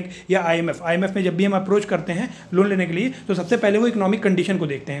वर्ल्ड बैंक या IMF में जब भी हम अप्रोच करते हैं लोन लेने के लिए तो सबसे पहले वो इकोनॉमिक कंडीशन को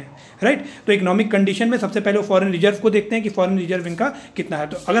देखते हैं, राइट। तो इकोनॉमिक कंडीशन में सबसे पहले वो फॉरेन रिजर्व को देखते हैं कि फॉरेन रिजर्व इनका कितना है।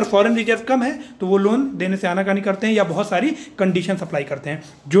 तो अगर फॉरेन रिजर्व कम है तो वो लोन देने से आनाकानी करते हैं या बहुत सारी कंडीशन अप्लाई करते हैं,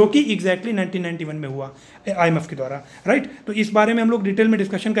 जो कि एग्जैक्टली 1991 में हुआ IMF के द्वारा, राइट। तो इस बारे में हम लोग डिटेल में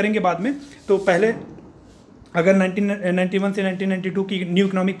डिस्कशन करेंगे बाद में। तो पहले अगर 1991 से 1992 की न्यू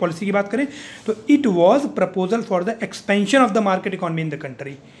इकोनॉमिक पॉलिसी की बात करें तो it was proposal for the expansion of the market economy in the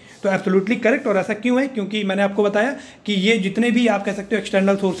country. तो एब्सोल्युटली करेक्ट। और ऐसा क्यों है? क्योंकि मैंने आपको बताया कि ये जितने भी आप कह सकते हो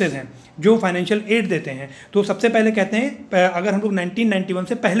एक्सटर्नल सोर्सेज हैं जो फाइनेंशियल एड देते हैं, तो सबसे पहले कहते हैं अगर हम लोग 1991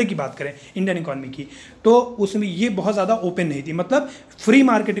 से पहले की बात करें इंडियन इकोनॉमी की, तो उसमें ये बहुत ज़्यादा ओपन नहीं थी। मतलब फ्री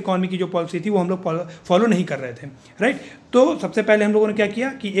मार्केट इकोनॉमी की जो पॉलिसी थी वो हम लोग फॉलो नहीं कर रहे थे, राइट। तो सबसे पहले हम लोगों ने क्या किया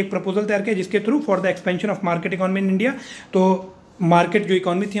कि एक प्रपोजल तैयार किया जिसके through for the expansion of market economy in India, तो मार्केट जो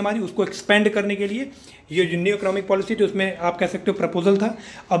इकोनॉमी थी हमारी उसको एक्सपेंड करने के लिए ये जो न्यू इकोनॉमिक पॉलिसी थी उसमें आप कह सकते हो प्रपोजल था।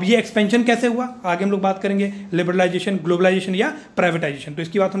 अब ये एक्सपेंशन कैसे हुआ आगे हम लोग बात करेंगे, लिबरलाइजेशन, ग्लोबलाइजेशन या प्राइवेटाइजेशन, तो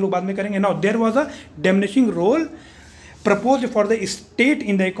इसकी बात हम लोग बाद में करेंगे। Now there was a diminishing role proposed for the state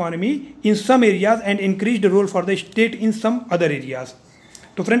in the economy in some areas and increased role for the state in some other areas।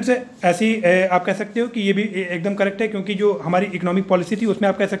 तो फ्रेंड्स ऐसी आप कह सकते हो कि ये भी एकदम करेक्ट है, क्योंकि जो हमारी इकोनॉमिक पॉलिसी थी उसमें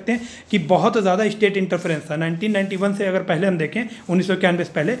आप कह सकते हैं कि बहुत ज़्यादा स्टेट इंटरफेरेंस था। 1991 से अगर पहले हम देखें 1991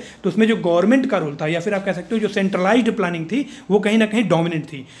 से पहले, तो उसमें जो गवर्नमेंट का रोल था या फिर आप कह सकते हो जो सेंट्रलाइज्ड प्लानिंग थी वो कहीं ना कहीं डोमिनेंट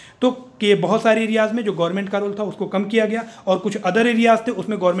थी। तो कि बहुत सारे एरियाज़ में जो गवर्नमेंट का रोल था उसको कम किया गया और कुछ अदर एरियाज़ थे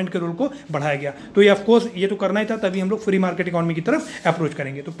उसमें गवर्नमेंट के रोल को बढ़ाया गया। तो ये ऑफकोर्स ये तो करना ही था, तभी हम लोग फ्री मार्केट इकोनॉमी की तरफ अप्रोच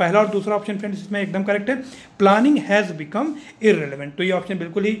करेंगे। तो पहला और दूसरा ऑप्शन फ्रेंड्स इसमें एकदम करेक्ट है। प्लानिंग हैज़ बिकम इररिलेवेंट, तो ये ऑप्शन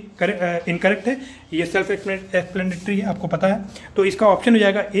बिल्कुल ही इनकरेक्ट है, ये सेल्फ एक्सप्लेनेटरी है, आपको पता है। तो इसका ऑप्शन हो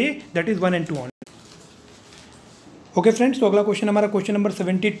जाएगा ए, that is 1 and 2 on. Okay friends, तो अगला क्वेश्चन हमारा question number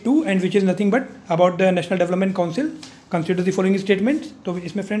 72 and which is nothing but about the national development council, consider the following statements. तो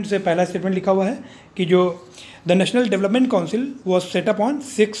इसमें फ्रेंड्स पहला स्टेटमेंट लिखा हुआ है कि जो the national development council was set up on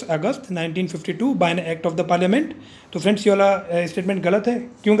 6 August 1952 bye an act of the parliament. तो friends ये वाला स्टेटमेंट गलत है।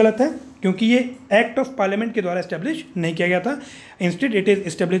 क्यों गलत है? क्योंकि ये एक्ट ऑफ पार्लियामेंट के द्वारा एस्टेब्लिश नहीं किया गया था, instead it is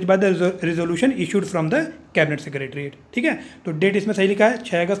establish by the resolution issued from the cabinet secretariat. ठीक है, तो डेट इसमें सही लिखा है,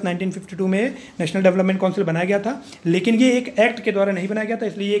 6 अगस्त 1952 में नेशनल डेवलपमेंट काउंसिल बनाया गया था, लेकिन ये एक एक्ट के द्वारा नहीं बनाया गया था,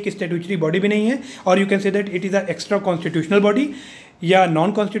 इसलिए एक स्टैट्यूटरी बॉडी भी नहीं है और you can say that it is a extra constitutional body. या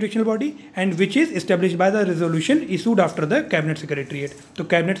non constitutional body and which is establish by the resolution issued after the cabinet secretariat. तो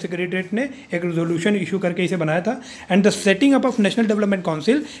कैबिनेट सेक्रेटरीट ने एक रेजोल्यूशन इशू करके इसे बनाया था। And the setting up of national development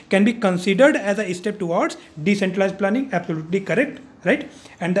council can be considered as a step towards decentralised planning, absolutely correct, right?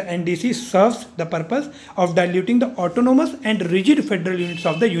 And the NDC serves the purpose of diluting the autonomous and rigid federal units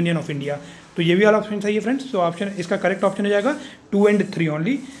of the Union of India. तो ये भी वाला option सही है friends. तो option इसका correct option हो जाएगा 2 and 3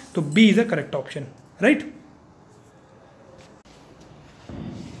 ओनली। तो B is a correct option, right.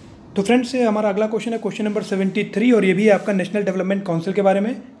 तो फ्रेंड्स हमारा अगला क्वेश्चन है क्वेश्चन नंबर 73 और ये भी है आपका नेशनल डेवलपमेंट काउंसिल के बारे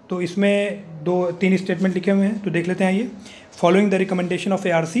में। तो इसमें 2-3 स्टेटमेंट लिखे हुए हैं, तो देख लेते हैं। ये following the recommendation of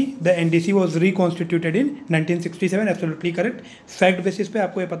ARC the NDC was reconstituted in 1967, absolutely correct. Fact basis पे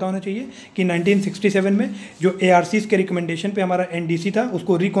आपको ये पता होना चाहिए कि 1967 में जो ARCs के रिकमेंडेशन पे हमारा NDC था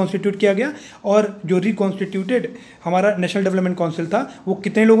उसको रिकॉन्स्टिट्यूट किया गया। और जो रिकॉन्स्टिट्यूटेड हमारा नेशनल डेवलपमेंट काउंसिल था वो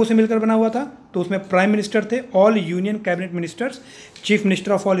कितने लोगों से मिलकर बना हुआ था? तो उसमें प्राइम मिनिस्टर थे, all union cabinet ministers, chief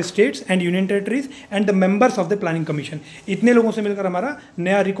minister of all states and union territories and the members of the planning commission. इतने लोगों से मिलकर हमारा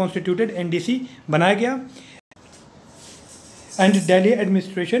नया रिकॉन्स्टिट्यूटेड NDC बनाया गया। And Delhi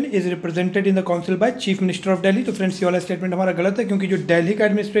administration is represented in the council by chief minister of Delhi. तो friends ये वाला स्टेटमेंट हमारा गलत है, क्योंकि जो दिल्ली का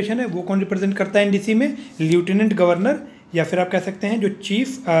एडमिनिस्ट्रेशन है वो कौन रिप्रेजेंट करता है NDC में? लेफ्टिनेंट गवर्नर, या फिर आप कह सकते हैं जो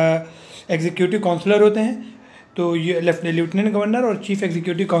चीफ एग्जीक्यूटिव काउंसलर होते हैं। तो ये लेफ्टिनेंट गवर्नर और चीफ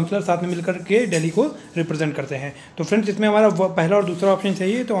एग्जीक्यूटिव काउंसलर साथ में मिलकर के दिल्ली को रिप्रेजेंट करते हैं। तो फ्रेंड्स इसमें हमारा पहला और दूसरा ऑप्शन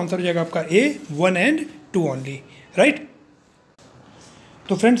सही है, तो आंसर हो जाएगा आपका A 1 and 2 ओनली, राइट।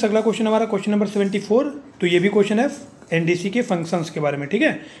 तो फ्रेंड्स अगला क्वेश्चन हमारा क्वेश्चन नंबर 74। तो ये भी क्वेश्चन है NDC के फंक्शंस के बारे में, ठीक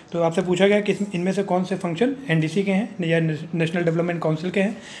है। तो आपसे पूछा गया कि इनमें से कौन से फंक्शन NDC के हैं या नेशनल डेवलपमेंट काउंसिल के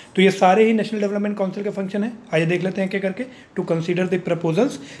हैं। तो ये सारे ही नेशनल डेवलपमेंट काउंसिल के फंक्शन हैं। आइए देख लेते हैं क्या करके। To consider the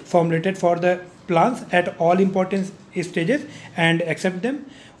proposals formulated for the plans at all important stages and accept them.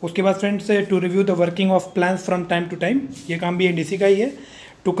 उसके बाद friends to review the working of plans from time to time, ये काम भी NDC का ही है।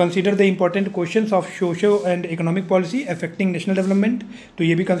 To consider the important questions of socio and economic policy affecting national development, तो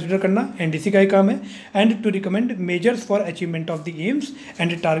ये भी कंसीडर करना NDC का ही काम है। And to recommend measures for achievement of the AIIMS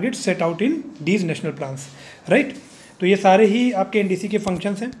and target set out in these national plans, right. तो ये सारे ही आपके NDC के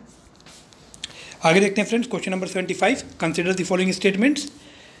फंक्शंस हैं। आगे देखते हैं friends question number 75। Consider the following statements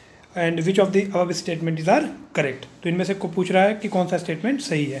and which of the above statements are correct. तो इनमें से को पूछ रहा है कि कौन सा स्टेटमेंट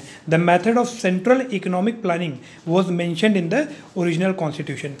सही है। The method of central economic planning was mentioned in the original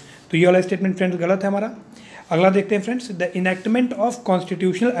constitution. तो ये वाला स्टेटमेंट फ्रेंड्स गलत है हमारा। अगला देखते हैं friends, the enactment of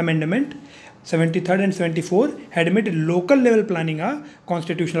constitutional amendment 73rd and 74 had made local level planning uh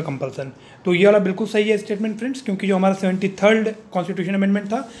constitutional compulsion. तो ये वाला बिल्कुल सही है स्टेटमेंट फ्रेंड्स, क्योंकि जो हमारा 73rd कॉन्स्टिट्यूशन अमेंडमेंट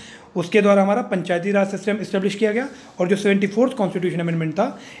था उसके द्वारा हमारा पंचायती राज सिस्टम इस्टेब्लिश किया गया, और जो 74th कॉन्स्टिट्यूशन अमेंडमेंट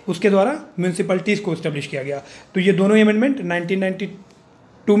था उसके द्वारा म्यूनसिपलिटीज़ को इस्टेब्लिश किया गया। तो ये दोनों ही अमेंडमेंट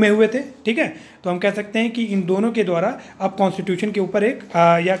 1992 में हुए थे, ठीक है। तो हम कह सकते हैं कि इन दोनों के द्वारा अब कॉन्स्टिट्यूशन के ऊपर एक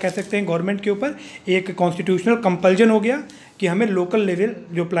या कह सकते हैं गवर्नमेंट के ऊपर एक कॉन्स्टिट्यूशनल कंपल्जन हो गया कि हमें लोकल लेवल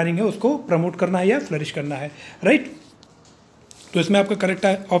जो प्लानिंग है उसको प्रमोट करना है या फ्लरिश करना है, राइट। तो इसमें आपका करेक्ट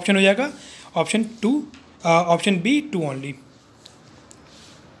ऑप्शन हो जाएगा ऑप्शन B 2 ओनली।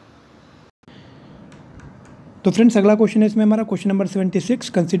 तो फ्रेंड्स अगला क्वेश्चन है इसमें हमारा question number 76।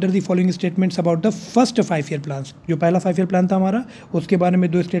 Consider the following statements about the first 5 year plans. जो पहला 5 ईयर प्लान था हमारा उसके बारे में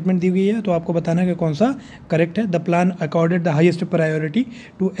 2 स्टेटमेंट दी हुई है, तो आपको बताना है कि कौन सा करेक्ट है। The plan accorded the highest priority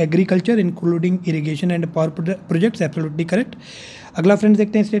to agriculture including irrigation and power projects, absolutely correct. अगला फ्रेंड्स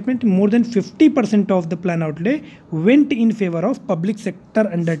देखते हैं statement, more than 50% of the plan outlay went in favour of public sector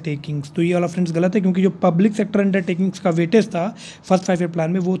undertakings. तो ये वाला friends गलत है, क्योंकि जो पब्लिक सेक्टर अंडरटेकिंग्स का वेटेज था फर्स्ट 5 ईयर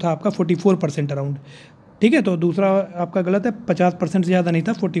प्लान में वो था आपका 44% अराउंड, ठीक है। तो दूसरा आपका गलत है, 50% से ज़्यादा नहीं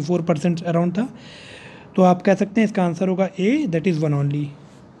था, 44% अराउंड था। तो आप कह सकते हैं इसका आंसर होगा A, that is 1 only,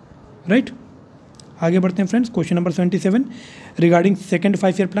 right. आगे बढ़ते हैं friends question number 77। Regarding second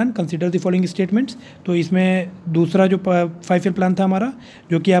 5 year plan consider the following statements. तो इसमें दूसरा जो 5 ईयर प्लान था हमारा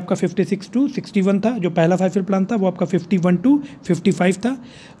जो कि आपका 56 to 61 था। जो पहला 5 ईयर प्लान था वो आपका 51 to 55 था।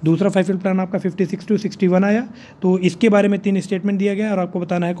 दूसरा 5 ईयर प्लान आपका 56 to 61 आया। तो इसके बारे में 3 स्टेटमेंट दिया गया और आपको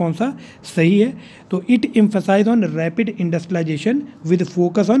बताना है कौन सा सही है। तो it emphasise on rapid industrialisation with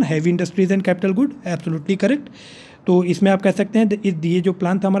focus on heavy industries and capital good, absolutely correct. तो इसमें आप कह सकते हैं ये जो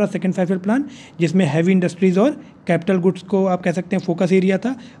प्लान था हमारा सेकंड 5 ईयर प्लान जिसमें हैवी इंडस्ट्रीज़ और कैपिटल गुड्स को आप कह सकते हैं फोकस एरिया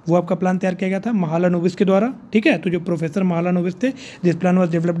था, वो आपका प्लान तैयार किया गया था महालानोबिस के द्वारा, ठीक है। तो जो प्रोफेसर महालानोबिस थे, this plan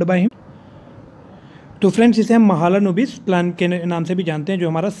was developed by him. तो फ्रेंड्स इसे हम महालानोबिस प्लान के नाम से भी जानते हैं, जो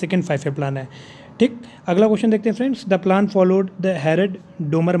हमारा सेकंड 5 ईयर प्लान है, ठीक। अगला क्वेश्चन देखते हैं friends, the plan followed the हैरेड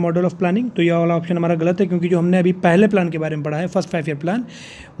Domar model of planning. तो यह वाला ऑप्शन हमारा गलत है, क्योंकि जो हमने अभी पहले प्लान के बारे में पढ़ा है फर्स्ट 5 ईयर प्लान,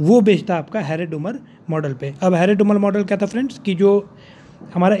 वो बेस्ड था आपका हैरेड डोमर मॉडल पे। अब हैरेड डोमर मॉडल क्या था फ्रेंड्स, कि जो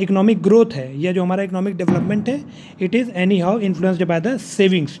हमारा इकोनॉमिक ग्रोथ है या जो हमारा इकोनॉमिक डेवलपमेंट है, it is any how influenced by the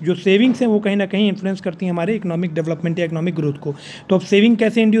savings. जो सेविंग्स हैं वो कहीं ना कहीं इन्फ्लुएंस करती हैं हमारे इकोनॉमिक डेवलपमेंट या इकोनॉमिक ग्रोथ को। तो अब सेविंग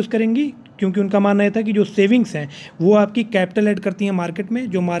कैसे इंड्यूस करेंगी, क्योंकि उनका मानना था कि जो सेविंग्स हैं वो आपकी कैपिटल ऐड करती हैं मार्केट में,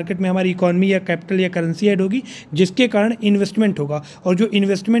 जो मार्केट में हमारी इकोनॉमी या कैपिटल या करेंसी ऐड होगी, जिसके कारण इन्वेस्टमेंट होगा, और जो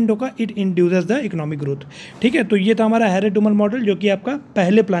इन्वेस्टमेंट होगा it induces the economic growth. ठीक है, तो ये था हमारा हैरेट डुमर मॉडल, जो कि आपका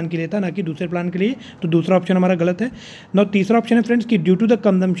पहले प्लान के लिए था, ना कि दूसरे प्लान के लिए। तो दूसरा ऑप्शन हमारा गलत है। नाउ तीसरा ऑप्शन है फ्रेंड्स कि due to the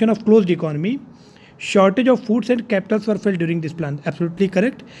consumption of closed economy shortage of foods and Capitals were felt during this plan. Absolutely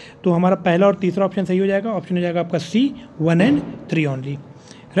correct. तो हमारा पहला और तीसरा ऑप्शन सही हो जाएगा। ऑप्शन हो जाएगा आपका सी 1 and 3 ओनली,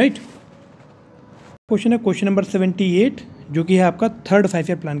 राइट। क्वेश्चन है क्वेश्चन नंबर 78, जो कि है आपका थर्ड 5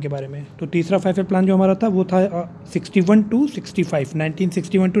 ईयर प्लान के बारे में। तो तीसरा 5 ईयर प्लान जो हमारा था वो था 61 to 65,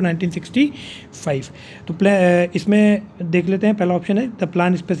 1961 to 1965। तो इसमें देख लेते हैं। पहला ऑप्शन है the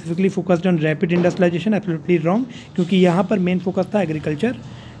plan specifically focused on rapid industrialisation. Absolutely wrong, क्योंकि यहाँ पर मेन फोकस था एग्रीकल्चर।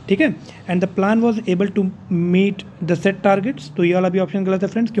 ठीक है, and the plan was able to meet the set targets. तो ये वाला भी ऑप्शन गलत है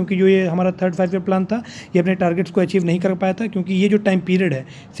फ्रेंड्स, क्योंकि जो ये हमारा थर्ड 5 ईयर प्लान था ये अपने टारगेट्स को अचीव नहीं कर पाया था, क्योंकि ये जो टाइम पीरियड है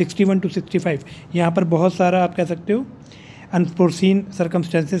 61 to 65, यहाँ पर बहुत सारा आप कह सकते हो अनफोर्सिन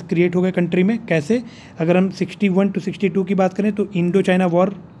सर्कमस्टेंसेस क्रिएट हो गए कंट्री में। कैसे, अगर हम 61 to 62 की बात करें तो इंडो चाइना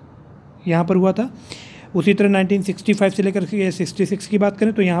वॉर यहाँ पर हुआ था। उसी तरह 1965 से लेकर 66 की बात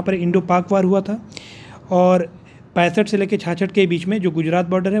करें तो यहाँ पर इंडो पाक वार हुआ था। और 65 से लेकर 66 के बीच में जो गुजरात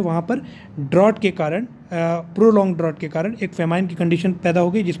बॉर्डर है वहाँ पर ड्रॉट के कारण, प्रोलॉन्ग ड्रॉट के कारण एक फेमाइन की कंडीशन पैदा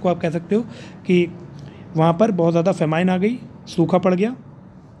हो गई, जिसको आप कह सकते हो कि वहाँ पर बहुत ज़्यादा फेमाइन आ गई, सूखा पड़ गया।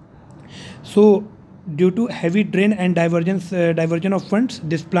 So due to heavy drain and diversion of funds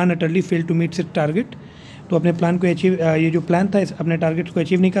this plan utterly fail to meet it's target. तो अपने प्लान को अचीव, ये जो प्लान था अपने टारगेट्स को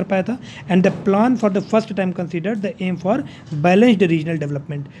अचीव नहीं कर पाया था। And the plan for the first time considered the M for balanced regional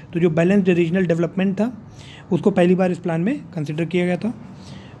development. तो जो बैलेंस्ड रीजनल डेवलपमेंट था उसको पहली बार इस प्लान में कंसिडर किया गया था।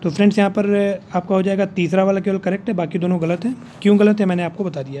 तो फ्रेंड्स यहाँ पर आपका हो जाएगा तीसरा वाला केवल करेक्ट है, बाकी दोनों गलत हैं। क्यों गलत है मैंने आपको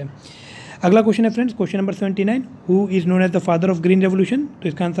बता दिया है। अगला क्वेश्चन है friends question number 79, who is known as the father of green revolution. तो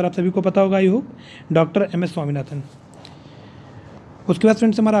इसका आंसर आप सभी को पता होगा, I hope, doctor MS Swaminathan. उसके बाद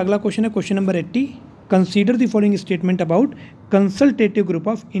फ्रेंड्स हमारा अगला क्वेश्चन है question number 80, consider the following statement about consultative group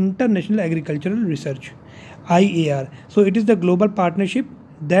of international agricultural research IAR। So it is the global partnership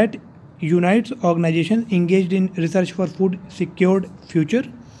that unites organisation engaged in research for food secured future.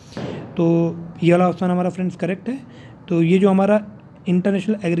 तो ये वाला option हमारा friends correct है। तो ये जो हमारा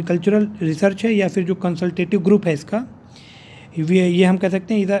international agricultural research है या फिर जो कंसल्टेटिव ग्रुप है इसका, ये हम कह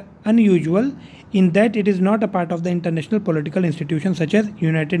सकते हैं is unusual in that it is not a part of the international political institution such as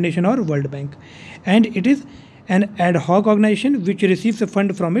United nation और world bank, and it is an ad hoc organisation which receives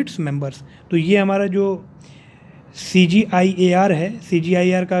fund from its members. तो ये हमारा जो CGIAR है,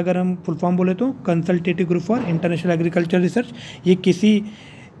 CGIAR का अगर हम full form बोले तो consultative group for international agriculture research, ये किसी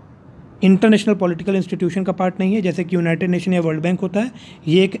इंटरनेशनल पॉलिटिकल इंस्टीट्यूशन का पार्ट नहीं है जैसे कि यूनाइटेड नेशन या वर्ल्ड बैंक होता है।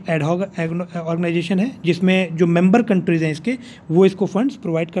 ये एक एड हॉक ऑर्गेनाइजेशन है जिसमें जो मेंबर कंट्रीज़ हैं इसके वो इसको फंड्स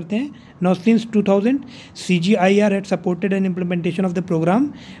प्रोवाइड करते हैं। Now since 2000 CGIAR had supported N implementation of the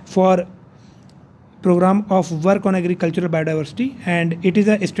program of work on agricultural biodiversity, and it is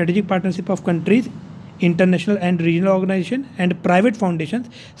a strategic partnership of countries, international and regional organizations and private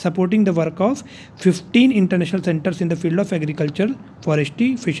foundations supporting the work of 15 international centers in the field of agriculture,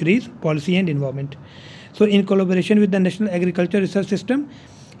 forestry, fisheries, policy and environment. So in collaboration with the National Agriculture Research System,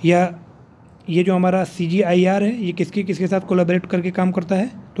 या ये जो हमारा CGIAR है ये किसके साथ collaborate करके काम करता है,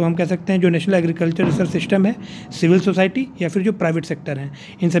 तो हम कह सकते हैं जो नेशनल एग्रीकल्चर रिसर्च सिस्टम है, सिविल सोसाइटी या फिर जो प्राइवेट सेक्टर हैं,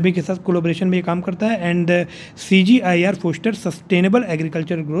 इन सभी के साथ कोलैबोरेशन में ये काम करता है। And CGIAR poster sustainable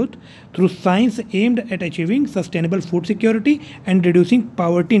agriculture growth through science aimed at achieving sustainable food security and reducing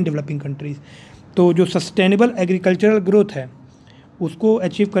poverty in developing countries. तो जो सस्टेनेबल एग्रीकल्चरल ग्रोथ है उसको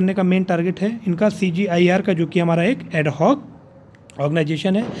अचीव करने का मेन टारगेट है इनका CGIAR का, जो कि हमारा एक एड हॉक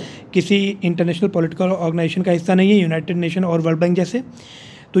ऑर्गेनाइजेशन है, किसी इंटरनेशनल पॉलिटिकल ऑर्गेनाइजेशन का हिस्सा नहीं है यूनाइटेड नेशन और वर्ल्ड बैंक जैसे।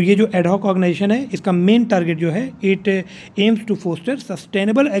 तो ये जो एड हॉक ऑर्गेनाइजेशन है इसका मेन टारगेट जो है it aims to poster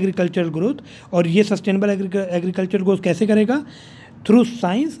sustainable agricultural growth, और ये सस्टेनेबल एग्रीकल्चर ग्रोथ कैसे करेगा, through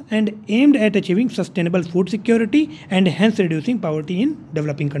science and aimed at achieving sustainable food security and hence reducing poverty in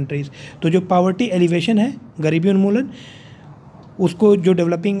developing countries. तो जो पॉवर्टी एलिवेशन है, गरीबी उन्मूलन, उसको जो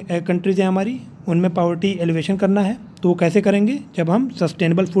डेवलपिंग कंट्रीज़ हैं हमारी उनमें पॉवर्टी एलिवेशन करना है, तो वो कैसे करेंगे, जब हम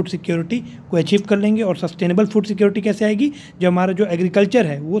सस्टेनेबल फूड सिक्योरिटी को अचीव कर लेंगे। और सस्टेनेबल फूड सिक्योरिटी कैसे आएगी, जब हमारा जो एग्रीकल्चर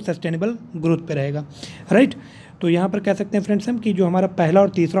है वो सस्टेनेबल ग्रोथ पे रहेगा, राइट। तो यहाँ पर कह सकते हैं फ्रेंड्स हम कि जो हमारा पहला और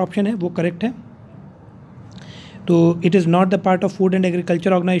तीसरा ऑप्शन है वो करेक्ट है। तो it is not the part of food and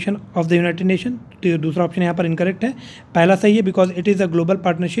agriculture organisation of the United nation. तो दूसरा ऑप्शन यहाँ पर इनकरेक्ट है। पहला सही है, because it is a global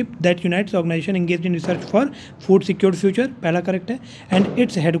partnership that unites organisation engage in research for food secured future, पहला correct है। And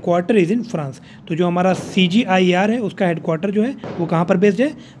its headquarter is in France. तो जो हमारा CGIAR है उसका हेडक्वार्टर जो है वो कहाँ पर बेस्ड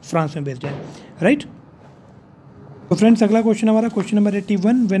है, फ्रांस में बेस्ड है, राइट। तो फ्रेंड्स अगला क्वेश्चन हमारा question number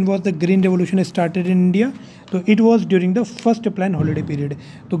 81, when was the green revolution started in India. तो it was during the first plan holiday period.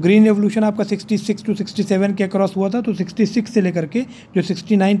 तो ग्रीन रेवोल्यूशन आपका 66 टू 67 के अक्रॉस हुआ था। तो 66 से लेकर के जो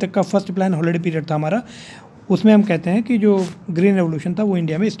 69 तक का फर्स्ट प्लान हॉलीडे पीरियड था हमारा, उसमें हम कहते हैं कि जो ग्रीन रेवोल्यूशन था वो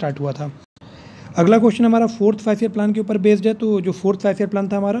इंडिया में स्टार्ट हुआ था। अगला क्वेश्चन हमारा फोर्थ 5 ईयर प्लान के ऊपर बेस्ड है। तो जो फोर्थ 5 ईयर प्लान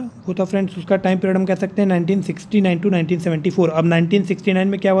था हमारा वो था फ्रेंड्स, उसका टाइम पीरियड हम कह सकते हैं 1969 टू 1974। अब 1969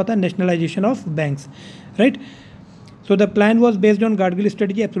 में क्या हुआ था, nationalisation of banks, right. So the plan was based on Gargill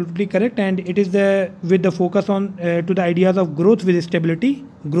strategy, absolutely correct, and it is with the focus on to the ideas of growth with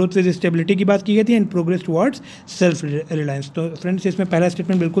stability की बात की गई थी and progress towards self reliance। तो friends इसमें पहला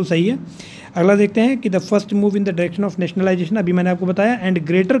statement बिल्कुल सही है। अगला देखते हैं कि the first move in the direction of nationalisation, अभी मैंने आपको बताया, and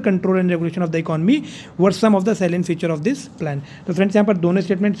greater control and regulation of the economy were some of the salient feature of this plan. तो फ्रेंड्स यहाँ पर दोनों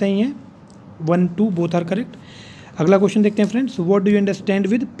स्टेटमेंट सही हैं, 1, 2 बोथ आर करेक्ट। अगला क्वेश्चन देखते हैं friends, what do you understand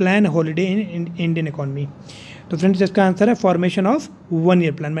with plan holiday in Indian economy. तो फ्रेंड्स इसका आंसर है फॉर्मेशन ऑफ 1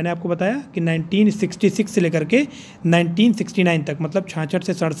 ईयर प्लान। मैंने आपको बताया कि 1966 से लेकर के 1969 तक, मतलब 66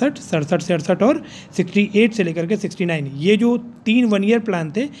 से 67, 67 से 68 और 68 से लेकर के 69, ये जो 3 1 ईयर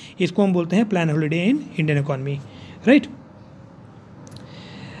प्लान थे इसको हम बोलते हैं plan holiday in Indian economy, right.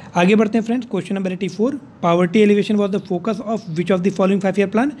 आगे बढ़ते हैं friends, question number 84, poverty elevation was the focus of which of the following 5 year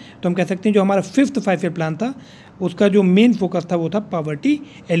plan. तो हम कह सकते हैं जो हमारा 5th 5 ईयर प्लान था उसका जो मेन फोकस था वो था पावर्टी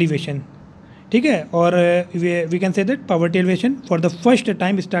एलिवेशन, ठीक है। और we can say that poverty elevation for the first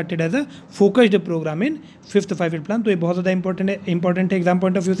time started as a focused programme in 5th 5 year plan. तो ये बहुत ज़्यादा इंपॉर्टेंट है एग्जाम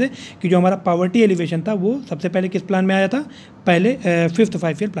पॉइंट ऑफ व्यू से कि जो हमारा पावर्टी एलिवेशन था वो सबसे पहले किस प्लान में आया था, पहले 5th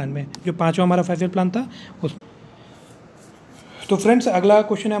 5 ईयर प्लान में, जो 5वां हमारा 5 ईयर प्लान था उस। तो फ्रेंड्स अगला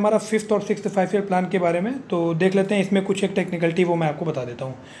क्वेश्चन है हमारा 5th और 6th 5 ईयर प्लान के बारे में। तो देख लेते हैं इसमें कुछ एक टेक्निकलिटी वो मैं आपको बता देता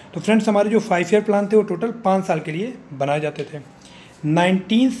हूँ। तो फ्रेंड्स हमारे जो 5 ईयर प्लान थे वो टोटल 5 साल के लिए बनाए जाते थे।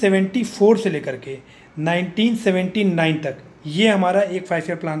 1974 से लेकर के 1979 तक ये हमारा एक 5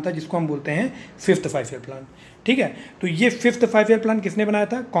 ईयर प्लान था जिसको हम बोलते हैं 5th 5 ईयर प्लान, ठीक है। तो ये 5th 5 ईयर प्लान किसने बनाया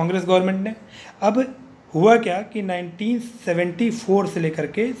था, कांग्रेस गवर्नमेंट ने। अब हुआ क्या कि 1974 से लेकर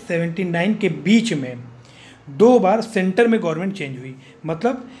के 79 के बीच में 2 बार सेंटर में गवर्नमेंट चेंज हुई।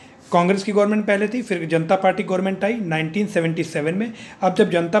 मतलब कांग्रेस की गवर्नमेंट पहले थी, फिर जनता पार्टी गवर्नमेंट आई 1977 में। अब जब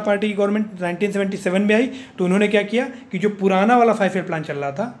जनता पार्टी की गवर्नमेंट 1977 में आई तो उन्होंने क्या किया कि जो पुराना वाला 5 ईयर प्लान चल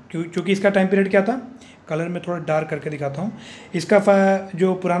रहा था, क्योंकि इसका टाइम पीरियड क्या था, कलर में थोड़ा डार्क करके दिखाता हूँ। इसका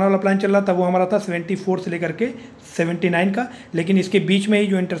जो पुराना वाला प्लान चल रहा था वो हमारा था 74 से लेकर के 79 का, लेकिन इसके बीच में ही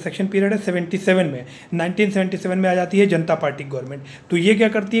जो इंटरसेक्शन पीरियड है 77 में, 1977 में आ जाती है जनता पार्टी गवर्नमेंट। तो ये क्या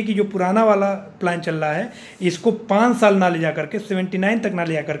करती है कि जो पुराना वाला प्लान चल रहा है इसको 5 साल ना ले जा करके 79 तक ना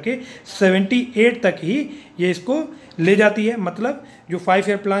ले जा करके 78 तक ही ये इसको ले जाती है। मतलब जो 5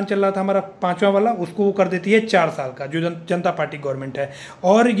 ईयर प्लान चल रहा था हमारा 5वां वाला, उसको वो कर देती है 4 साल का, जो जनता पार्टी गवर्नमेंट है।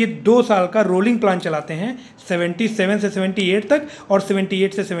 और ये 2 साल का रोलिंग प्लान चलाते हैं 77 से 78 तक और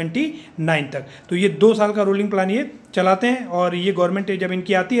 78 से 79 तक। तो ये 2 साल का रोलिंग प्लान ये चलाते हैं। और ये गवर्नमेंट जब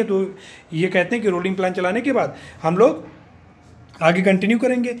इनकी आती है तो ये कहते हैं कि रोलिंग प्लान चलाने के बाद हम लोग आगे कंटिन्यू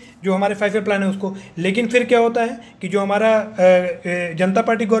करेंगे जो हमारे 5 ईयर प्लान है उसको। लेकिन फिर क्या होता है कि जो हमारा जनता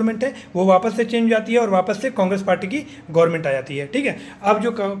पार्टी गवर्नमेंट है वो वापस से चेंज हो जाती है और वापस से कांग्रेस पार्टी की गवर्नमेंट आ जाती है, ठीक है। अब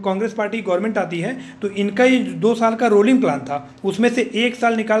जो कांग्रेस पार्टी की गवर्नमेंट आती है तो इनका ये 2 साल का रोलिंग प्लान था, उसमें से 1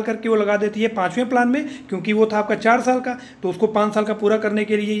 साल निकाल करके वो लगा देती है 5वें प्लान में, क्योंकि वो था आपका 4 साल का। तो उसको 5 साल का पूरा करने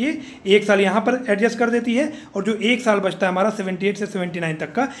के लिए ये 1 साल यहाँ पर एडजस्ट कर देती है। और जो 1 साल बचता है हमारा 78 से 79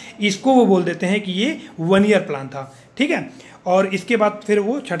 तक का, इसको वो बोल देते हैं कि ये 1 ईयर प्लान था, ठीक है। और इसके बाद फिर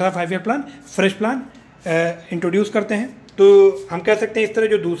वो छठा 5 year plan, fresh plan introduce करते हैं। तो हम कह सकते हैं इस तरह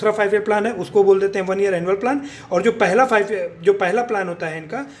जो दूसरा 5 ईयर प्लान है उसको बोल देते हैं 1 ईयर एनुअल प्लान। और जो पहला प्लान होता है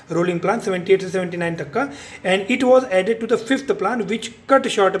इनका रोलिंग प्लान 78 से 79 तक का, and it was added to the 5th plan which cut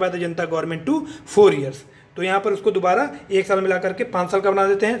short by the Janata government to 4 years. तो यहाँ पर उसको दोबारा 1 साल मिला करके 5 साल का बना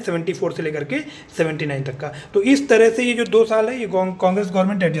देते हैं 74 से लेकर के 79 तक का। तो इस तरह से ये जो 2 साल है ये कांग्रेस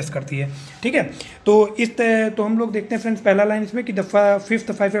गवर्नमेंट एडजस्ट करती है, ठीक है। तो हम लोग देखते हैं फ्रेंड्स पहला लाइन इसमें कि the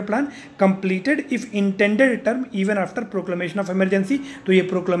 5th 5 year plan completed if intended term even after proclamation of emergency. तो ये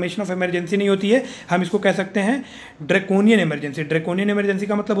प्रोक्लेमेशन ऑफ इमरजेंसी नहीं होती है, हम इसको कह सकते हैं ड्रैकोनियन इमरजेंसी। ड्रैकोनियन इमरजेंसी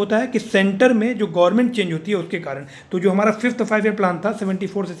का मतलब होता है कि सेंटर में जो गवर्नमेंट चेंज होती है उसके कारण। तो जो हमारा 5th 5 ईयर प्लान था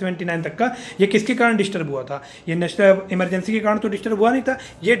 74 से 79 तक का, ये किसके कारण डिस्टर्ब हुआ हुआ था। ये नेशनल इमरजेंसी के कारण तो डिस्टर्ब हुआ नहीं था,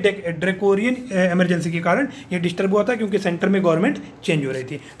 ये ड्रैकोनियन इमरजेंसी के कारण ये डिस्टर्ब हुआ था क्योंकि सेंटर में गवर्नमेंट चेंज हो रही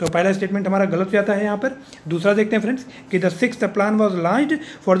थी। तो पहला स्टेटमेंट हमारा गलत हो जाता है यहाँ पर। दूसरा देखते हैं फ्रेंड्स कि the 6th plan was launched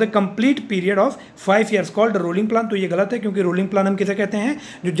for the complete period of 5 years called rolling plan. तो ये गलत है क्योंकि रोलिंग प्लान हम किसे कहते हैं,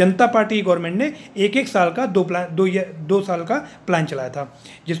 जो जनता पार्टी गवर्नमेंट ने एक साल का दो साल का प्लान चलाया था,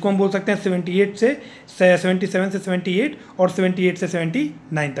 जिसको हम बोल सकते हैं 77 से 78 और 78 से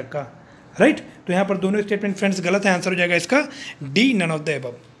 79 तक का, राइट। तो यहाँ पर दोनों स्टेटमेंट फ्रेंड्स गलत है, आंसर हो जाएगा इसका D, none of the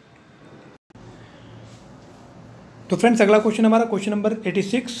above. तो फ्रेंड्स अगला क्वेश्चन हमारा क्वेश्चन नंबर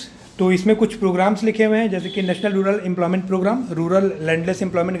 86। तो इसमें कुछ प्रोग्राम्स लिखे हुए हैं जैसे कि national rural employment programme, rural landless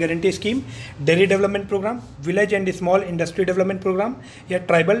employment guarantee scheme, dairy development programme, village and small industry development programme या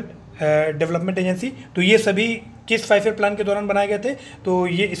ट्राइबल डेवलपमेंट एजेंसी। तो ये सभी किस 5 year प्लान के दौरान बनाए गए थे, तो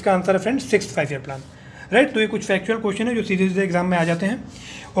ये इसका आंसर है friends 6th 5 year plan, right. तो ये कुछ फैक्चुअल क्वेश्चन है जो सीधे सीधे एग्जाम में आ जाते हैं।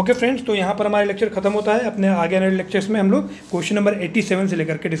 ओके फ्रेंड्स, तो यहाँ पर हमारा लेक्चर खत्म होता है। अपने आगे आने वाले लेक्चर्स में हम लोग क्वेश्चन नंबर 87 से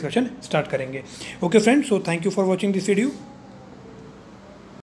लेकर के डिस्कशन स्टार्ट करेंगे। Okay friends, so thank you for watching this video.